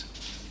murdered.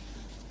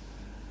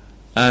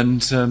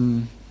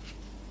 And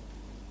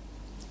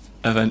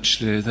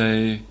eventually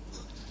they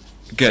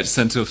get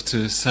sent off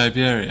to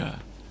Siberia.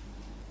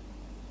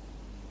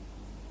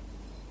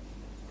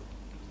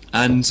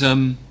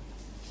 And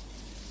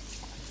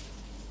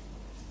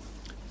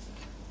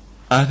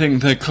I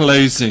think the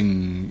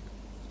closing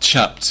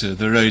chapter,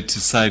 The Road to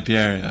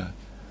Siberia,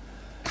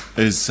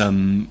 is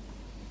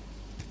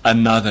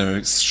another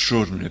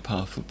extraordinarily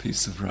powerful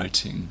piece of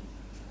writing.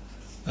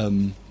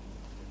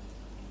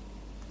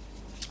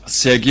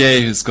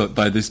 Sergei has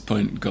by this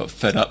point got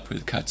fed up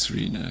with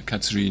Katerina.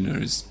 Katerina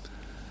is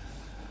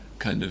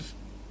kind of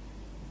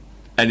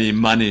any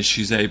money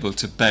she's able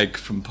to beg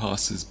from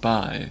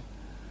passers-by,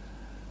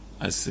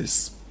 as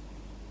this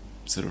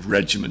sort of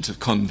regiment of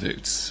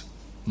convicts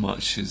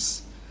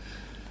marches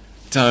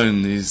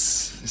down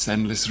this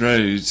endless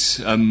road.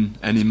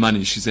 Any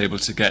money she's able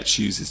to get,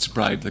 she uses to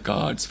bribe the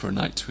guards for a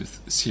night with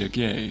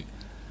Sergei.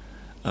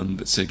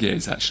 But Sergei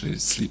is actually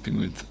sleeping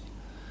with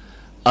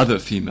other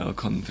female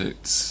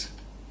convicts,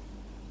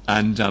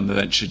 and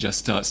eventually just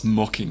starts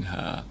mocking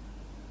her,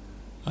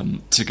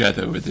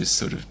 together with this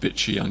sort of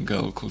bitchy young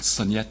girl called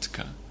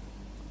Sonyetka.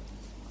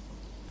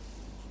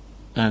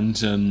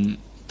 And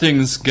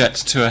things get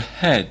to a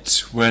head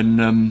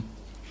when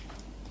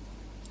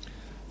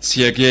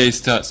Sergei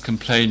starts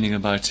complaining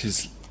about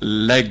his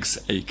legs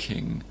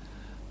aching,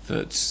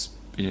 that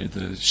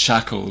the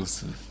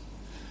shackles have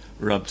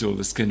rubbed all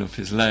the skin off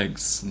his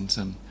legs,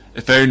 and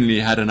if only he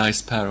had a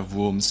nice pair of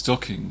warm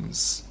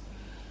stockings.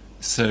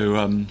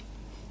 So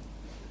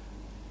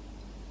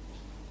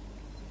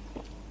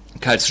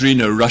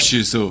Katerina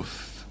rushes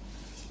off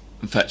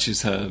and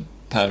fetches her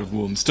pair of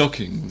warm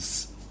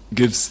stockings,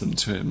 gives them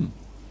to him,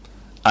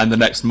 and the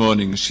next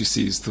morning she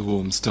sees the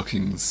warm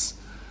stockings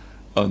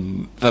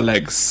on the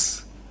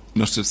legs,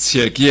 not of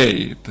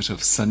Sergei, but of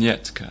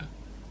Sonyetka.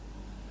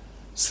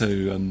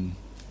 So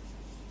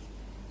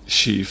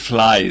she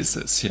flies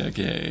at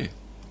Sergei,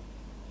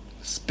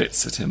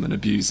 spits at him and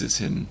abuses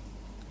him.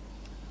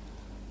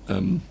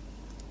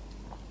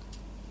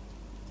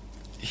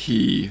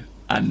 He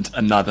and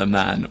another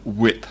man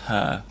whip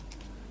her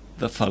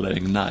the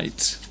following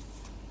night.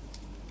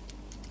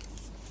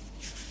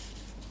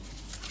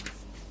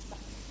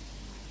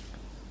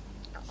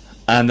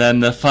 And then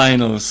the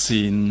final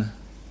scene,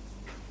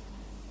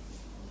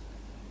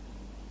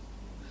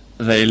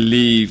 they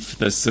leave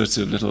the sort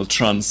of little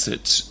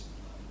transit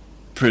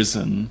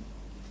prison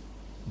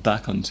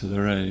back onto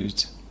the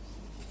road.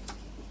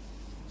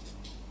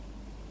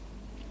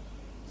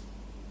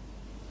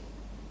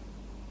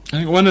 I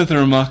think one of the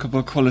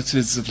remarkable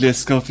qualities of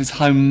Lyeskov is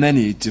how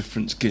many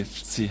different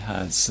gifts he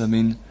has. I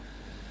mean,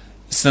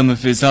 some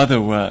of his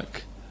other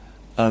work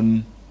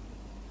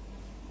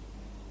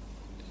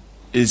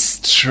is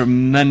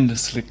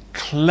tremendously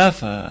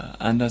clever,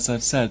 and as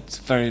I've said,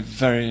 very,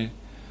 very,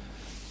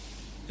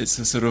 it's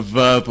a sort of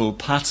verbal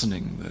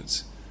patterning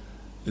that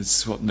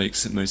is what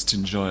makes it most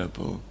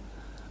enjoyable.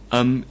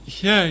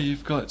 Here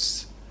you've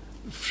got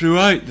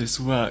throughout this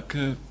work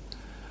a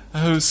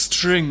whole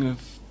string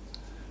of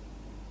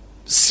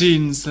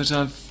scenes that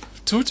I've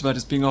talked about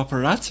as being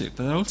operatic,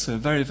 but they're also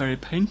very, very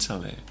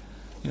painterly.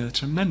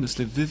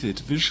 Tremendously vivid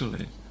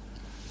visually.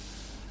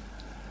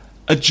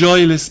 A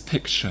joyless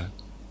picture.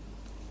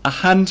 A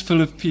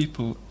handful of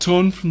people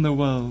torn from the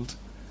world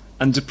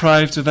and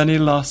deprived of any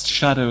last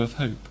shadow of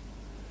hope,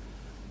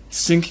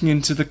 sinking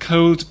into the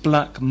cold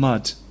black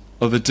mud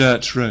of a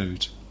dirt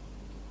road.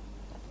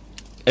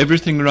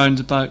 Everything round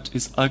about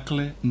is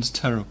ugly and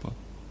terrible.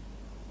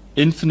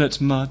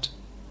 Infinite mud,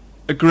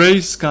 a grey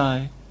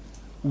sky,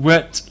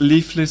 wet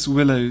leafless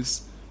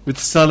willows with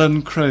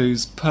sullen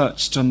crows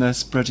perched on their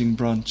spreading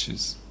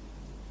branches.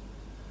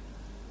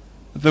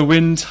 The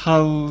wind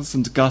howls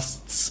and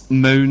gusts,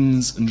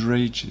 moans and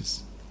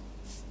rages.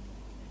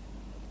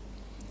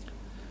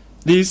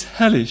 These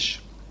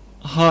hellish,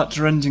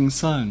 heart-rending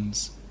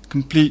sounds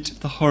complete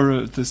the horror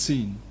of the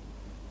scene.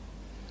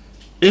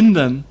 In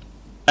them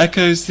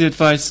echoes the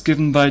advice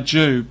given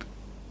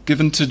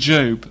to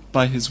Job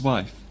by his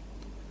wife.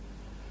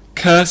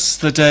 Curse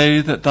the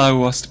day that thou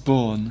wast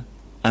born,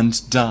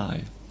 and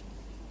die.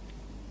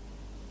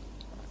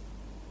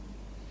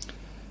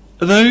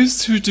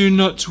 Those who do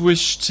not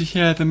wish to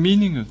hear the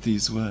meaning of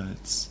these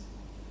words,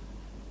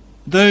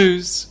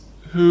 those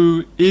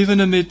who, even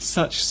amid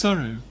such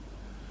sorrow,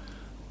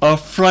 are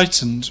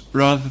frightened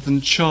rather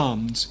than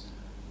charmed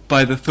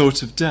by the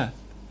thought of death,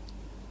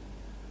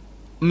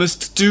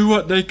 must do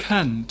what they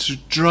can to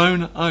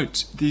drown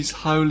out these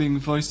howling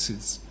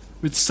voices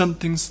with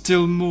something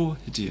still more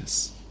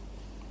hideous.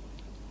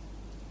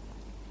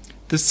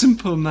 The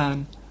simple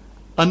man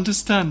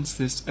understands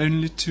this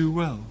only too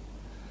well.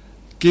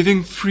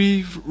 Giving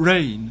free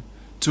rein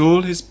to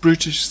all his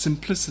brutish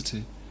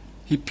simplicity,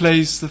 he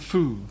plays the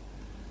fool.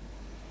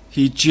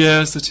 He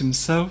jeers at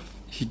himself,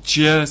 he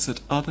jeers at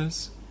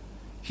others,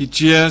 he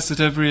jeers at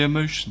every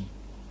emotion.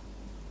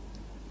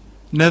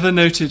 Never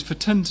noted for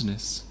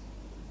tenderness,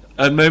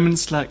 at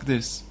moments like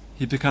this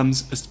he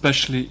becomes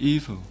especially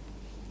evil.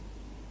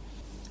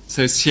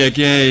 So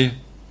Sergei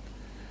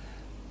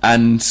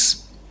and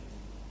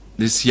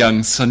this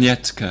young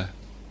Sonyetka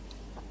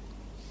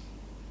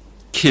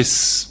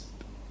kiss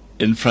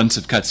in front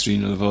of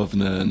Katerina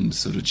Lvovna and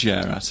sort of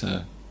jeer at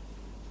her.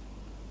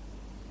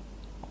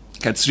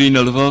 Katerina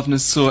Lvovna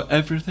saw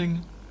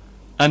everything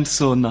and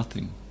saw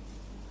nothing.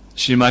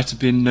 She might have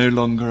been no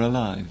longer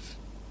alive.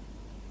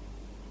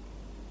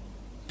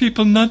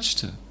 People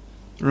nudged her,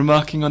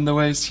 remarking on the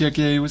way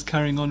Sergei was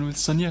carrying on with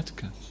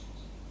Sonyetka.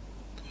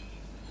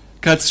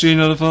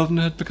 Katerina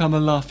Lvovna had become a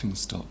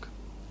laughingstock.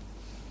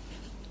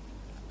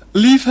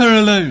 "Leave her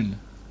alone,"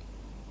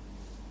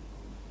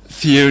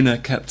 Fiona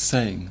kept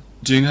saying,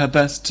 doing her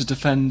best to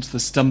defend the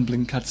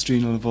stumbling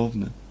Katerina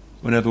Lvovna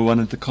whenever one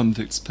of the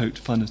convicts poked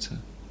fun at her.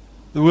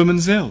 "The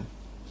woman's ill.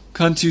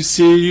 Can't you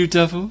see, you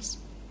devils?"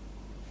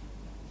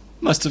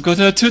 "Must have got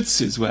her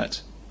tootsies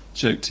wet,"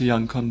 joked a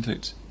young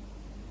convict.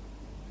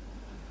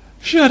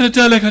 "She had a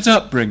delicate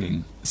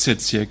upbringing,"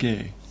 said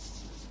Sergei.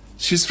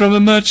 "She's from a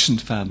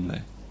merchant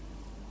family."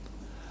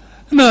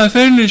 "Now, if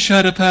only she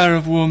had a pair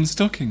of warm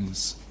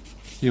stockings,"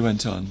 he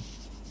went on,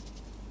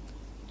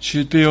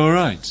 "she'd be all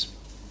right."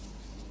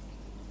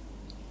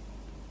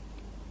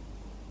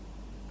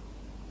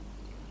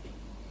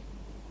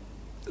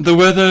 The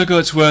weather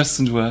got worse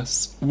and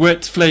worse.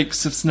 Wet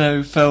flakes of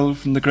snow fell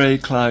from the grey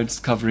clouds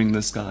covering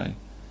the sky.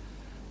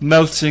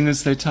 Melting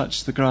as they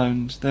touched the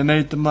ground, they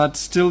made the mud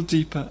still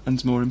deeper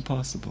and more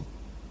impassable.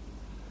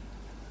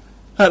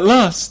 At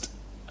last,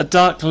 a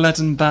dark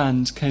leaden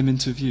band came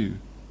into view.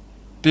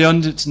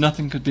 Beyond it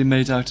nothing could be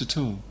made out at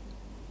all.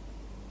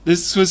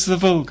 This was the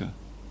Volga.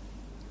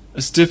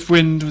 A stiff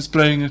wind was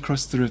blowing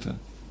across the river.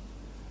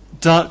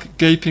 Dark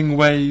gaping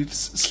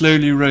waves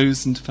slowly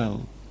rose and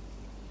fell.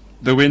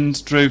 The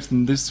wind drove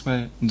them this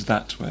way and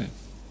that way.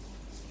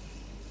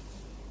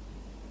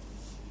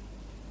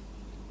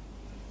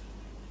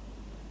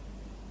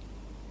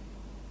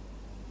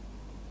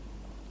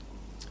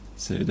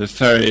 So the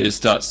ferry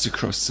starts to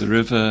cross the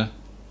river.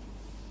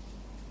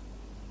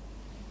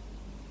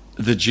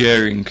 The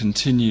jeering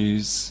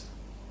continues.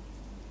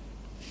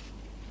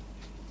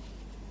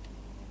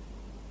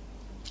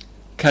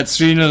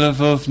 Katerina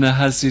Lvovna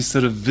has these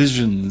sort of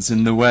visions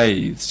in the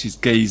waves. She's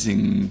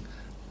gazing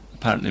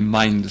apparently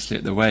mindlessly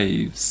at the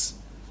waves,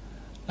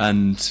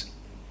 and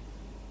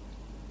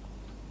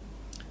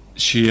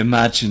she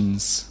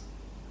imagines,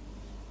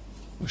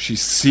 or she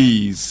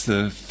sees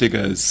the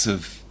figures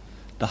of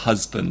the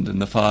husband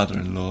and the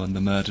father-in-law and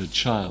the murdered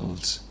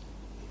child.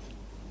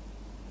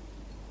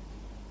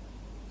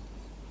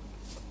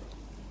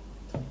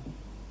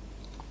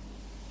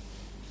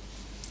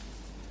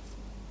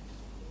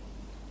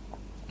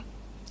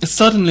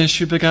 Suddenly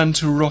she began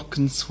to rock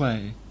and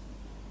sway.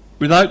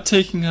 Without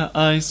taking her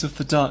eyes off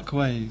the dark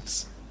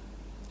waves,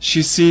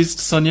 she seized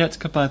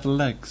Sonyetka by the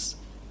legs,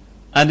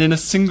 and in a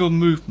single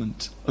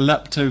movement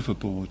leapt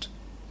overboard,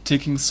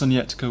 taking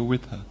Sonyetka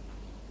with her.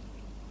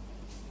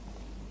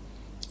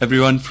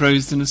 Everyone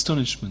froze in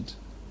astonishment.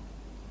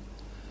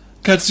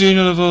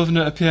 Katerina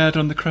Lvovna appeared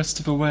on the crest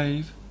of a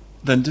wave,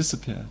 then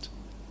disappeared.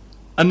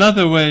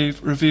 Another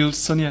wave revealed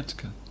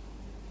Sonyetka.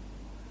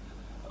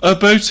 "A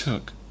boat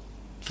hook!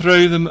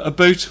 Throw them a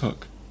boat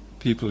hook!"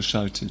 people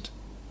shouted.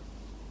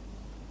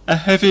 A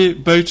heavy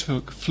boat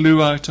hook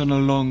flew out on a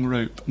long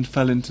rope and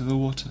fell into the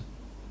water.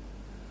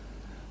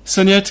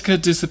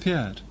 Sonyetka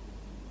disappeared.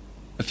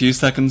 A few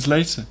seconds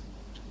later,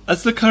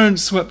 as the current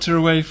swept her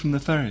away from the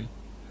ferry,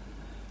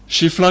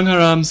 she flung her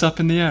arms up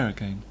in the air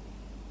again.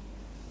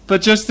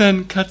 But just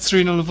then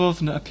Katerina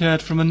Lvovna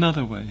appeared from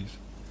another wave,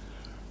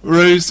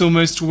 rose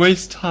almost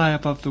waist-high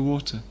above the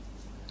water,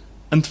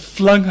 and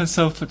flung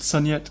herself at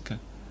Sonyetka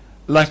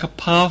like a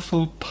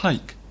powerful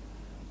pike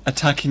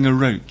attacking a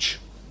roach.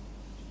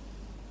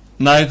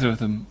 Neither of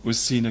them was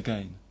seen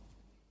again.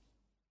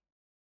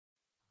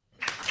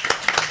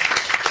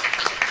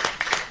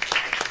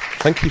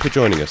 Thank you for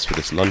joining us for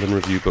this London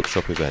Review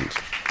Bookshop event.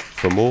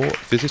 For more,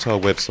 visit our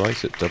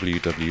website at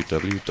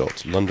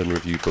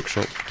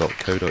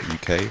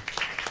www.londonreviewbookshop.co.uk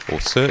or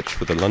search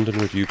for the London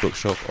Review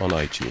Bookshop on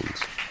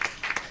iTunes.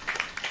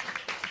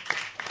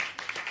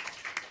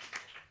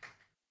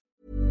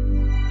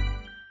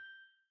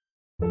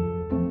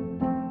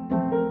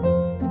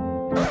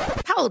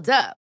 Hold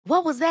up.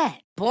 What was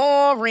that?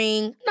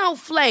 Boring. No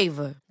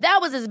flavor. That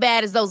was as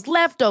bad as those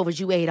leftovers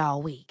you ate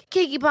all week.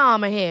 Keke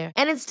Palmer here,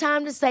 and it's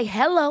time to say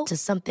hello to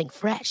something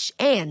fresh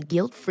and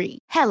guilt-free.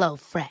 Hello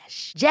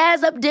Fresh.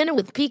 Jazz up dinner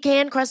with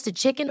pecan-crusted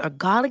chicken or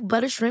garlic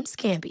butter shrimp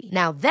scampi.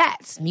 Now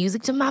that's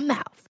music to my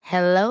mouth.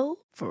 Hello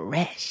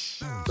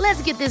Fresh.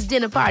 Let's get this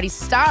dinner party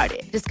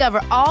started.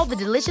 Discover all the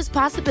delicious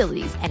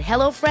possibilities at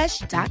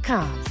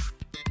HelloFresh.com.